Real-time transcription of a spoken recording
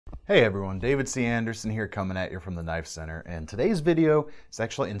Hey everyone, David C. Anderson here coming at you from the Knife Center, and today's video is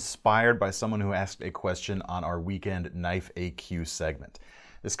actually inspired by someone who asked a question on our weekend Knife AQ segment.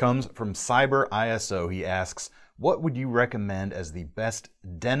 This comes from Cyber ISO. He asks, what would you recommend as the best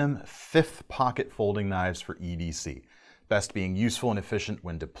denim fifth pocket folding knives for EDC? Best being useful and efficient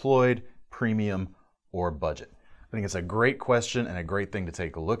when deployed, premium, or budget? I think it's a great question and a great thing to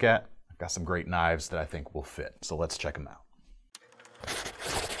take a look at. I've got some great knives that I think will fit, so let's check them out.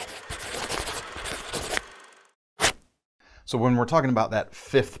 So when we're talking about that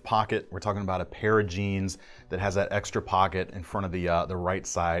fifth pocket, we're talking about a pair of jeans that has that extra pocket in front of the right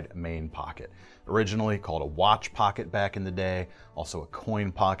side main pocket. Originally called a watch pocket back in the day, also a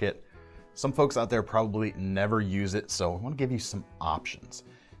coin pocket. Some folks out there probably never use it, so I want to give you some options.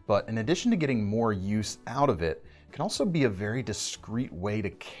 But in addition to getting more use out of it, it can also be a very discreet way to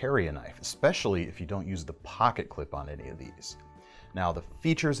carry a knife, especially if you don't use the pocket clip on any of these. Now, the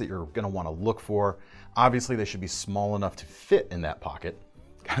features that you're going to want to look for, obviously they should be small enough to fit in that pocket,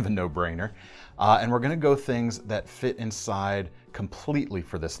 kind of a no-brainer. And we're going to go things that fit inside completely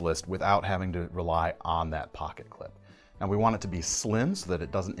for this list without having to rely on that pocket clip. Now, we want it to be slim so that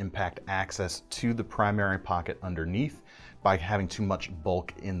it doesn't impact access to the primary pocket underneath by having too much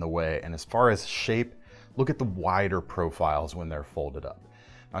bulk in the way. And as far as shape, look at the wider profiles when they're folded up.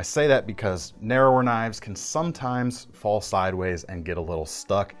 Now, I say that because narrower knives can sometimes fall sideways and get a little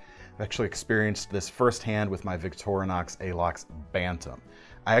stuck. I've actually experienced this firsthand with my Victorinox Alox Bantam.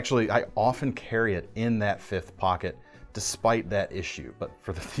 I often carry it in that fifth pocket despite that issue, but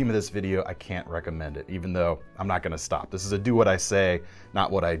for the theme of this video, I can't recommend it, even though I'm not gonna stop. This is a do what I say,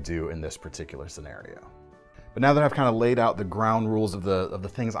 not what I do in this particular scenario. But now that I've kind of laid out the ground rules of the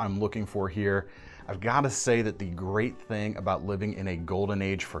things I'm looking for here, I've got to say that the great thing about living in a golden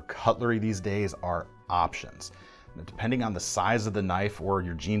age for cutlery these days are options. Now, depending on the size of the knife or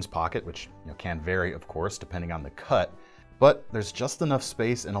your jeans pocket, which can vary, of course, depending on the cut, but there's just enough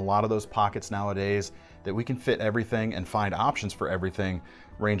space in a lot of those pockets nowadays that we can fit everything and find options for everything,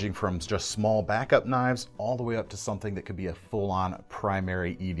 ranging from just small backup knives all the way up to something that could be a full-on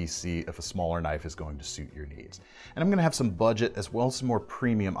primary EDC if a smaller knife is going to suit your needs. And I'm going to have some budget as well as some more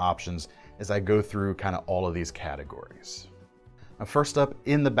premium options as I go through kind of all of these categories. Now, first up,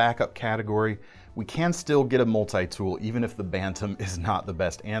 in the backup category, we can still get a multi-tool even if the Bantam is not the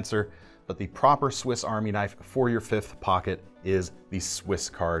best answer, but the proper Swiss Army knife for your fifth pocket is the Swiss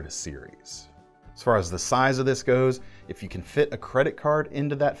Card series. As far as the size of this goes, if you can fit a credit card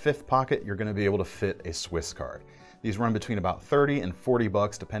into that fifth pocket, you're going to be able to fit a Swiss card. These run between about 30 and 40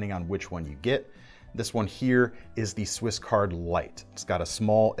 bucks depending on which one you get. This one here is the Swiss Card Lite. It's got a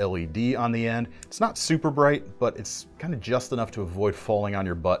small LED on the end. It's not super bright, but it's kind of just enough to avoid falling on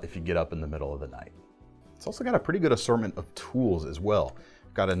your butt if you get up in the middle of the night. It's also got a pretty good assortment of tools as well.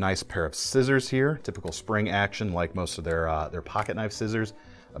 Got a nice pair of scissors here, typical spring action like most of their pocket knife scissors,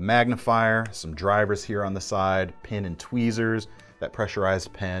 a magnifier, some drivers here on the side, pin and tweezers, that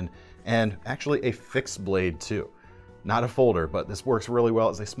pressurized pen, and actually a fixed blade too. Not a folder, but this works really well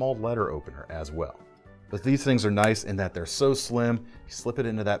as a small letter opener as well. But these things are nice in that they're so slim, you slip it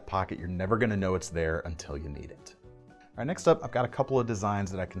into that pocket, you're never gonna know it's there until you need it. All right, next up, I've got a couple of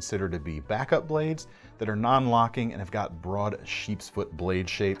designs that I consider to be backup blades that are non-locking and have got broad sheep's foot blade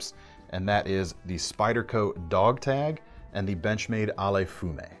shapes, and that is the Spyderco Dog Tag and the Benchmade Ale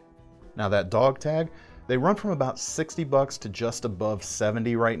Fume. Now that Dog Tag, they run from about 60 bucks to just above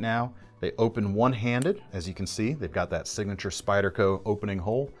 70 right now. They open one-handed, as you can see. They've got that signature Spyderco opening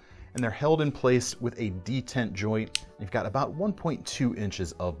hole, and they're held in place with a detent joint. You've got about 1.2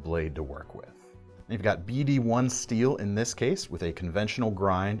 inches of blade to work with. And you've got BD1 steel in this case with a conventional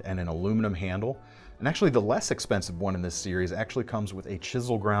grind and an aluminum handle. And actually the less expensive one in this series actually comes with a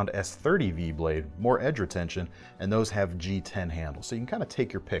chisel ground S30V blade, more edge retention, and those have G10 handles. So you can kind of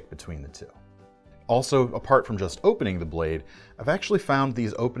take your pick between the two. Also, apart from just opening the blade, I've actually found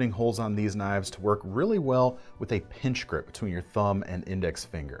these opening holes on these knives to work really well with a pinch grip between your thumb and index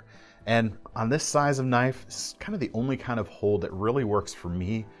finger. And on this size of knife, it's kind of the only kind of hold that really works for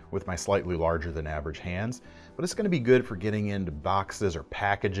me with my slightly larger than average hands, but it's going to be good for getting into boxes or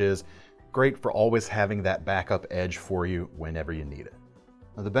packages. Great for always having that backup edge for you whenever you need it.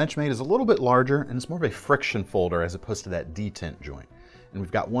 Now, the Benchmade is a little bit larger and it's more of a friction folder as opposed to that detent joint. And we've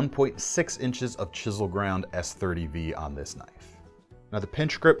got 1.6 inches of chisel ground S30V on this knife. Now the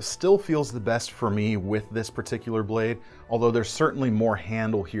pinch grip still feels the best for me with this particular blade, although there's certainly more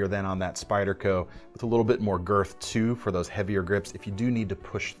handle here than on that Spyderco, with a little bit more girth too for those heavier grips if you do need to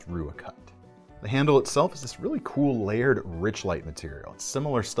push through a cut. The handle itself is this really cool layered Richlite material. It's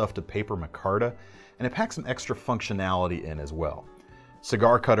similar stuff to paper micarta, and it packs some extra functionality in as well.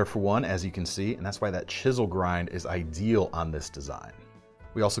 Cigar cutter for one, as you can see, and that's why that chisel grind is ideal on this design.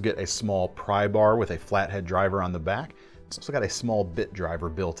 We also get a small pry bar with a flathead driver on the back. It's also got a small bit driver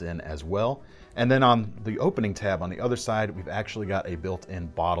built in as well. And then on the opening tab on the other side, we've actually got a built-in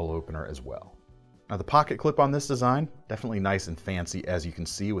bottle opener as well. Now the pocket clip on this design, definitely nice and fancy, as you can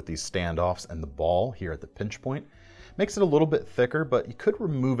see with these standoffs and the ball here at the pinch point. Makes it a little bit thicker, but you could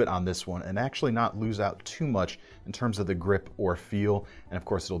remove it on this one and actually not lose out too much in terms of the grip or feel. And of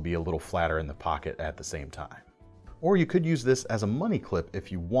course, it'll be a little flatter in the pocket at the same time. Or you could use this as a money clip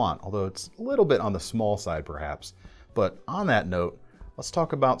if you want, although it's a little bit on the small side perhaps. But on that note, let's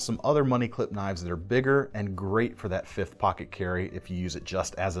talk about some other money clip knives that are bigger and great for that fifth pocket carry if you use it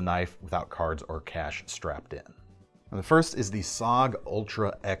just as a knife without cards or cash strapped in. Now the first is the SOG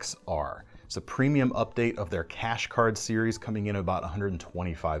Ultra XR. It's a premium update of their cash card series, coming in about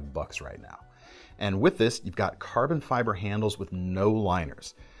 125 bucks right now. And with this, you've got carbon fiber handles with no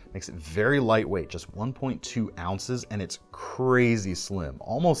liners. Makes it very lightweight, just 1.2 ounces, and it's crazy slim,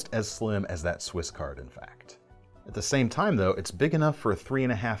 almost as slim as that Swiss card, in fact. At the same time though, it's big enough for a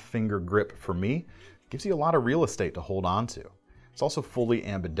 3.5 finger grip for me. Gives you a lot of real estate to hold on to. It's also fully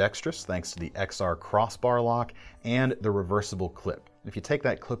ambidextrous thanks to the XR crossbar lock and the reversible clip. If you take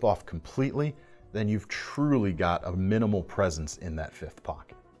that clip off completely, then you've truly got a minimal presence in that fifth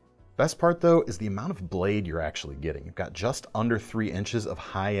pocket. Best part though is the amount of blade you're actually getting. You've got just under 3 inches of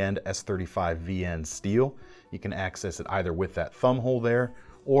high-end S35 VN steel. You can access it either with that thumb hole there,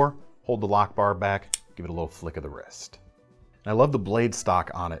 or hold the lock bar back, give it a little flick of the wrist. And I love the blade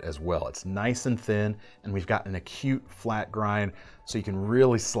stock on it as well. It's nice and thin, and we've got an acute flat grind, so you can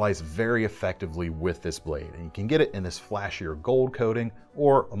really slice very effectively with this blade. And you can get it in this flashier gold coating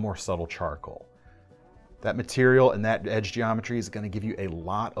or a more subtle charcoal. That material and that edge geometry is going to give you a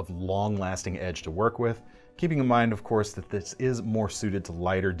lot of long-lasting edge to work with, keeping in mind, of course, that this is more suited to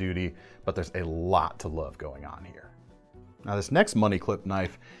lighter duty, but there's a lot to love going on here. Now this next money clip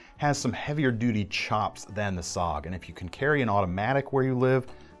knife has some heavier duty chops than the SOG, and if you can carry an automatic where you live,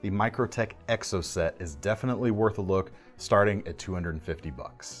 the Microtech Exo Set is definitely worth a look, starting at 250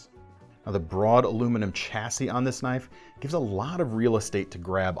 bucks. Now the broad aluminum chassis on this knife gives a lot of real estate to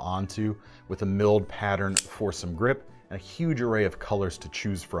grab onto, with a milled pattern for some grip and a huge array of colors to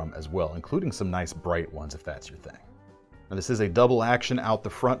choose from as well, including some nice bright ones if that's your thing. Now this is a double action out the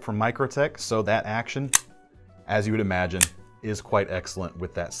front from Microtech, so that action, as you would imagine, is quite excellent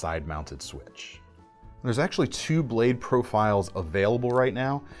with that side mounted switch. There's actually 2 blade profiles available right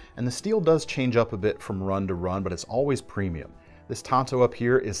now, and the steel does change up a bit from run to run, but it's always premium. This Tonto up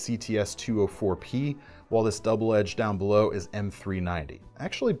here is CTS 204P, while this double edge down below is M390.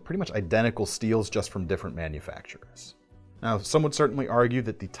 Actually pretty much identical steels, just from different manufacturers. Now some would certainly argue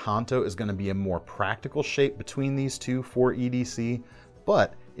that the Tonto is going to be a more practical shape between these two for EDC,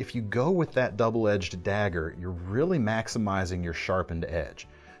 but if you go with that double-edged dagger, you're really maximizing your sharpened edge.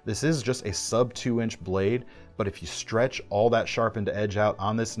 This is just a sub 2-inch blade, but if you stretch all that sharpened edge out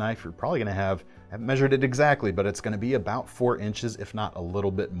on this knife, you're probably gonna have, I haven't measured it exactly, but it's gonna be about 4 inches, if not a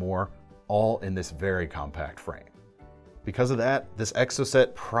little bit more, all in this very compact frame. Because of that, this Exo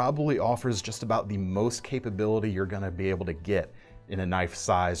Set probably offers just about the most capability you're gonna be able to get in a knife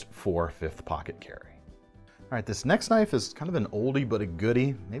sized for fifth pocket carry. All right, this next knife is kind of an oldie but a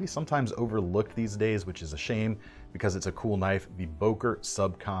goodie, maybe sometimes overlooked these days, which is a shame because it's a cool knife, the Boker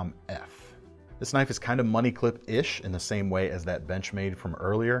Subcom F. This knife is kind of money clip-ish in the same way as that Benchmade from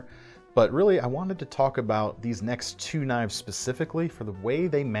earlier, but really I wanted to talk about these next 2 knives specifically for the way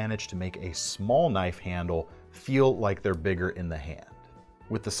they managed to make a small knife handle feel like they're bigger in the hand.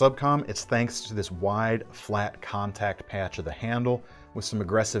 With the Subcom, it's thanks to this wide, flat contact patch of the handle with some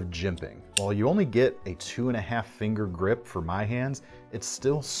aggressive jimping. While you only get a 2.5 finger grip for my hands, it's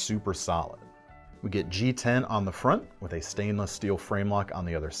still super solid. We get G10 on the front with a stainless steel frame lock on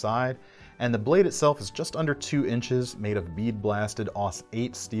the other side, and the blade itself is just under 2 inches, made of bead blasted AUS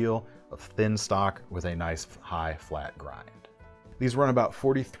 8 steel of thin stock with a nice high flat grind. These run about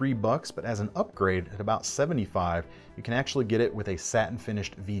 43 bucks, but as an upgrade at about 75, you can actually get it with a satin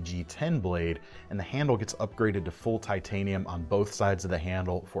finished VG10 blade, and the handle gets upgraded to full titanium on both sides of the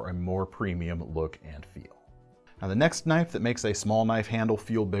handle for a more premium look and feel. Now the next knife that makes a small knife handle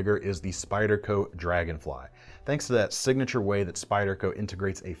feel bigger is the Spyderco Dragonfly, thanks to that signature way that Spyderco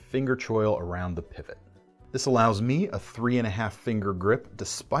integrates a finger choil around the pivot. This allows me a 3.5 finger grip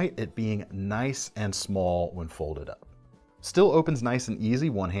despite it being nice and small when folded up. Still opens nice and easy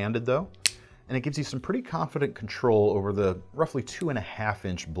one-handed though, and it gives you some pretty confident control over the roughly 2.5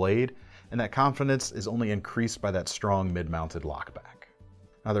 inch blade, and that confidence is only increased by that strong mid-mounted lockback.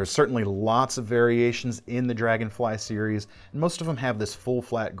 Now there's certainly lots of variations in the Dragonfly series, and most of them have this full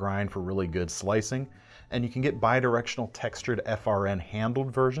flat grind for really good slicing. And you can get bidirectional textured FRN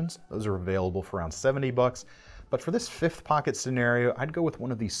handled versions. Those are available for around 70 bucks. But for this fifth pocket scenario, I'd go with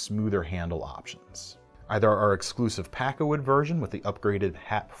one of these smoother handle options. Either our exclusive Packawood version with the upgraded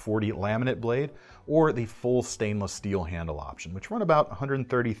HAP 40 laminate blade, or the full stainless steel handle option, which run about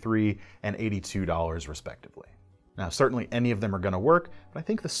 $133 and $82 respectively. Now, certainly any of them are going to work, but I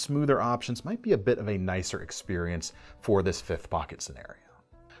think the smoother options might be a bit of a nicer experience for this fifth pocket scenario.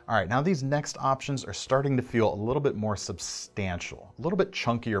 All right, now these next options are starting to feel a little bit more substantial, a little bit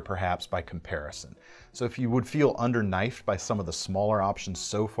chunkier perhaps by comparison. So if you would feel underknifed by some of the smaller options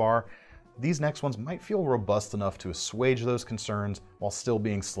so far, these next ones might feel robust enough to assuage those concerns while still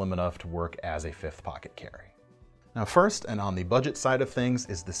being slim enough to work as a fifth pocket carry. Now first, and on the budget side of things,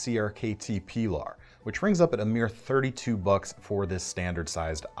 is the CRKT Pilar, which rings up at a mere 32 bucks for this standard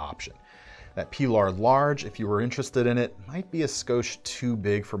sized option. That Pilar Large, if you were interested in it, might be a skosh too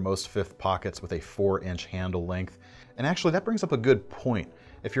big for most fifth pockets with a 4-inch handle length. And actually that brings up a good point.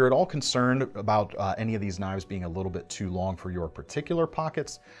 If you're at all concerned about any of these knives being a little bit too long for your particular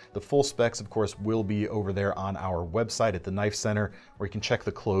pockets, the full specs, of course, will be over there on our website at the KnifeCenter, where you can check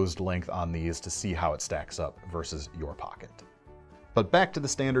the closed length on these to see how it stacks up versus your pocket. But back to the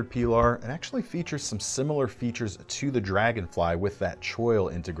standard Pilar, it actually features some similar features to the Dragonfly with that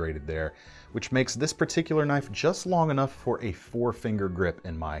choil integrated there, which makes this particular knife just long enough for a 4-finger grip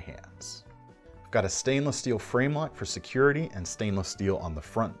in my hands. Got a stainless steel frame lock for security and stainless steel on the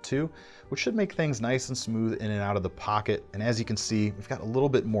front too, which should make things nice and smooth in and out of the pocket. And as you can see, we've got a little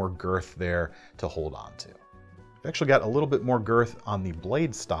bit more girth there to hold on to. We've actually got a little bit more girth on the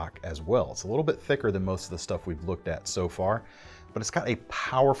blade stock as well. It's a little bit thicker than most of the stuff we've looked at so far, but it's got a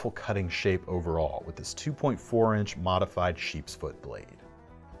powerful cutting shape overall with this 2.4-inch modified sheep's foot blade.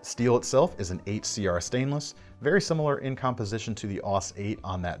 Steel itself is an 8CR stainless, very similar in composition to the AUS 8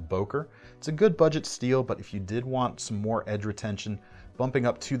 on that Boker. It's a good budget steel, but if you did want some more edge retention, bumping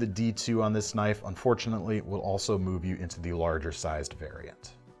up to the D2 on this knife, unfortunately, will also move you into the larger sized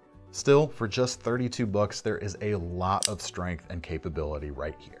variant. Still, for just 32 bucks, there is a lot of strength and capability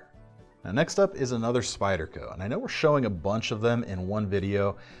right here. Now next up is another Spyderco, and I know we're showing a bunch of them in one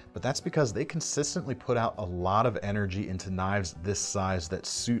video, but that's because they consistently put out a lot of energy into knives this size that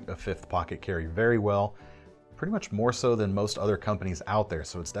suit a fifth pocket carry very well, pretty much more so than most other companies out there,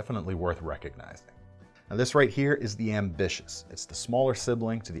 so it's definitely worth recognizing. Now this right here is the Ambitious. It's the smaller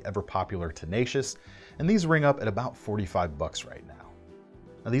sibling to the ever popular Tenacious, and these ring up at about 45 bucks right now.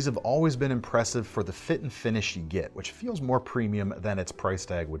 Now these have always been impressive for the fit and finish you get, which feels more premium than its price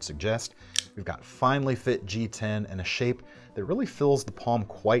tag would suggest. We've got finely fit G10 and a shape that really fills the palm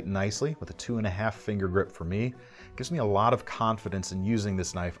quite nicely with a 2.5-finger grip for me. It gives me a lot of confidence in using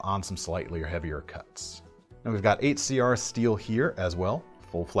this knife on some slightly heavier cuts. Now we've got 8CR steel here as well,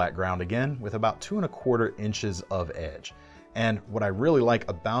 full flat ground again, with about 2.25 inches of edge. And what I really like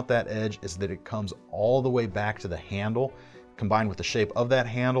about that edge is that it comes all the way back to the handle, combined with the shape of that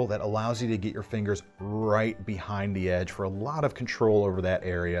handle that allows you to get your fingers right behind the edge for a lot of control over that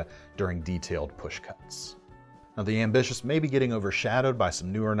area during detailed push cuts. Now the Ambitious may be getting overshadowed by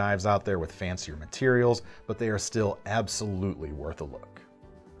some newer knives out there with fancier materials, but they are still absolutely worth a look.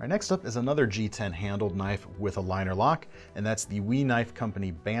 All right, next up is another G10 handled knife with a liner lock, and that's the WE Knife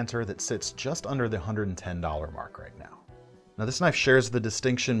Company Banter that sits just under the $110 mark right now. Now this knife shares the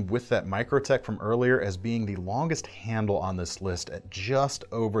distinction with that Microtech from earlier as being the longest handle on this list at just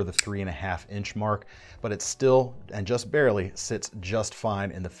over the 3.5-inch mark, but it still, and just barely, sits just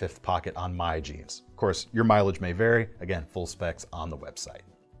fine in the fifth pocket on my jeans. Of course, your mileage may vary. Again, full specs on the website.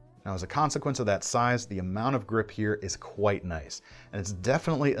 Now as a consequence of that size, the amount of grip here is quite nice, and it's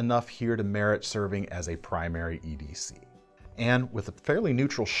definitely enough here to merit serving as a primary EDC. And with a fairly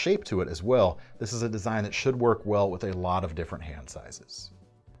neutral shape to it as well, this is a design that should work well with a lot of different hand sizes.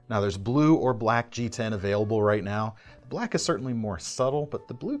 Now there's blue or black G10 available right now. The black is certainly more subtle, but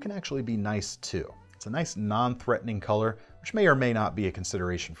the blue can actually be nice too. It's a nice non-threatening color, which may or may not be a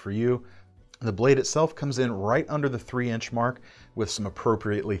consideration for you. The blade itself comes in right under the 3-inch mark with some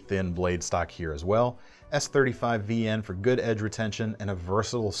appropriately thin blade stock here as well. S35VN for good edge retention and a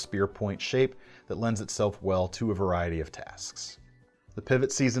versatile spear point shape that lends itself well to a variety of tasks. The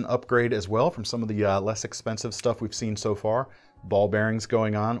pivot season upgrade as well from some of the less expensive stuff we've seen so far. Ball bearings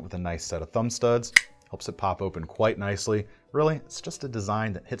going on with a nice set of thumb studs. Helps it pop open quite nicely. Really, it's just a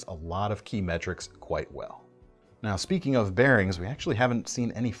design that hits a lot of key metrics quite well. Now, speaking of bearings, we actually haven't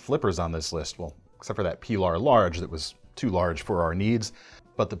seen any flippers on this list. Well, except for that Pilar Large that was too large for our needs.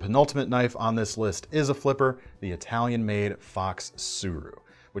 But the penultimate knife on this list is a flipper, the Italian-made Fox Suru.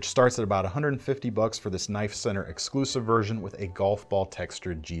 which starts at about $150 for this KnifeCenter exclusive version with a golf ball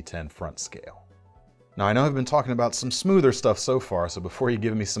textured G10 front scale. Now I know I've been talking about some smoother stuff so far, so before you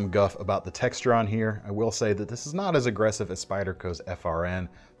give me some guff about the texture on here, I will say that this is not as aggressive as Spyderco's FRN,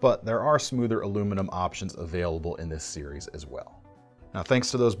 but there are smoother aluminum options available in this series as well. Now thanks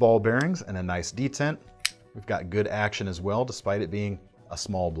to those ball bearings and a nice detent, we've got good action as well despite it being a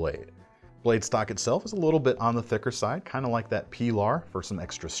small blade. Blade stock itself is a little bit on the thicker side, kind of like that Pilar for some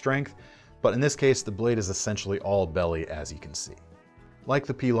extra strength, but in this case the blade is essentially all belly, as you can see. Like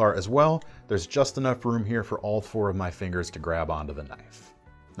the Pilar as well, there's just enough room here for all 4 of my fingers to grab onto the knife.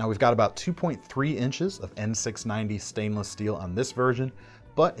 Now we've got about 2.3 inches of N690 stainless steel on this version,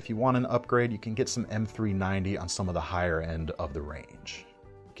 but if you want an upgrade, you can get some M390 on some of the higher end of the range.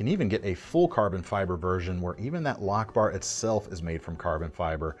 You can even get a full carbon fiber version where even that lock bar itself is made from carbon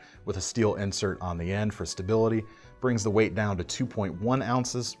fiber with a steel insert on the end for stability, brings the weight down to 2.1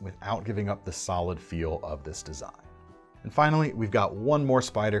 ounces without giving up the solid feel of this design. And finally, we've got one more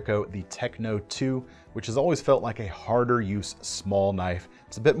Spyderco, the Techno 2, which has always felt like a harder use small knife.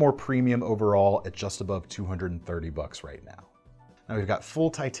 It's a bit more premium overall at just above $230 right now. Now we've got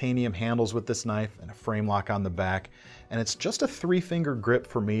full titanium handles with this knife and a frame lock on the back, and it's just a 3-finger grip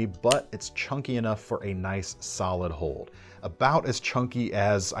for me, but it's chunky enough for a nice solid hold. About as chunky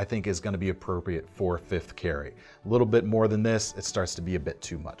as I think is going to be appropriate for 5th carry. A little bit more than this, it starts to be a bit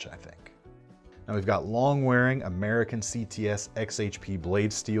too much, I think. Now we've got long-wearing American CTS XHP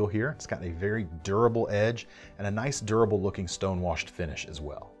blade steel here. It's got a very durable edge and a nice durable-looking stone-washed finish as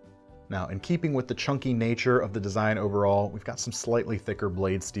well. Now, in keeping with the chunky nature of the design overall, we've got some slightly thicker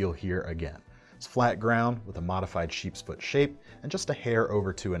blade steel here again. It's flat ground with a modified sheep's foot shape and just a hair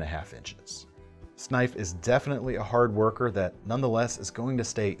over 2.5 inches. This knife is definitely a hard worker that nonetheless is going to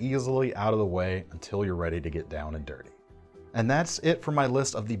stay easily out of the way until you're ready to get down and dirty. And that's it for my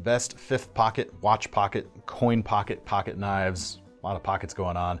list of the best 5th pocket, watch pocket, coin pocket, pocket knives, a lot of pockets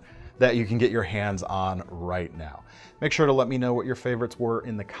going on, that you can get your hands on right now. Make sure to let me know what your favorites were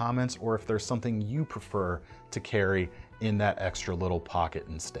in the comments, or if there's something you prefer to carry in that extra little pocket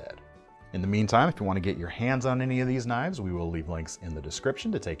instead. In the meantime, if you want to get your hands on any of these knives, we will leave links in the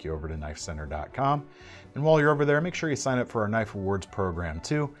description to take you over to KnifeCenter.com. And while you're over there, make sure you sign up for our Knife Rewards program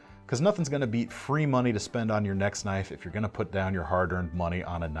too, because nothing's going to beat free money to spend on your next knife if you're going to put down your hard-earned money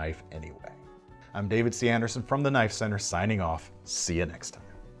on a knife anyway. I'm David C. Anderson from the Knife Center signing off. See you next time.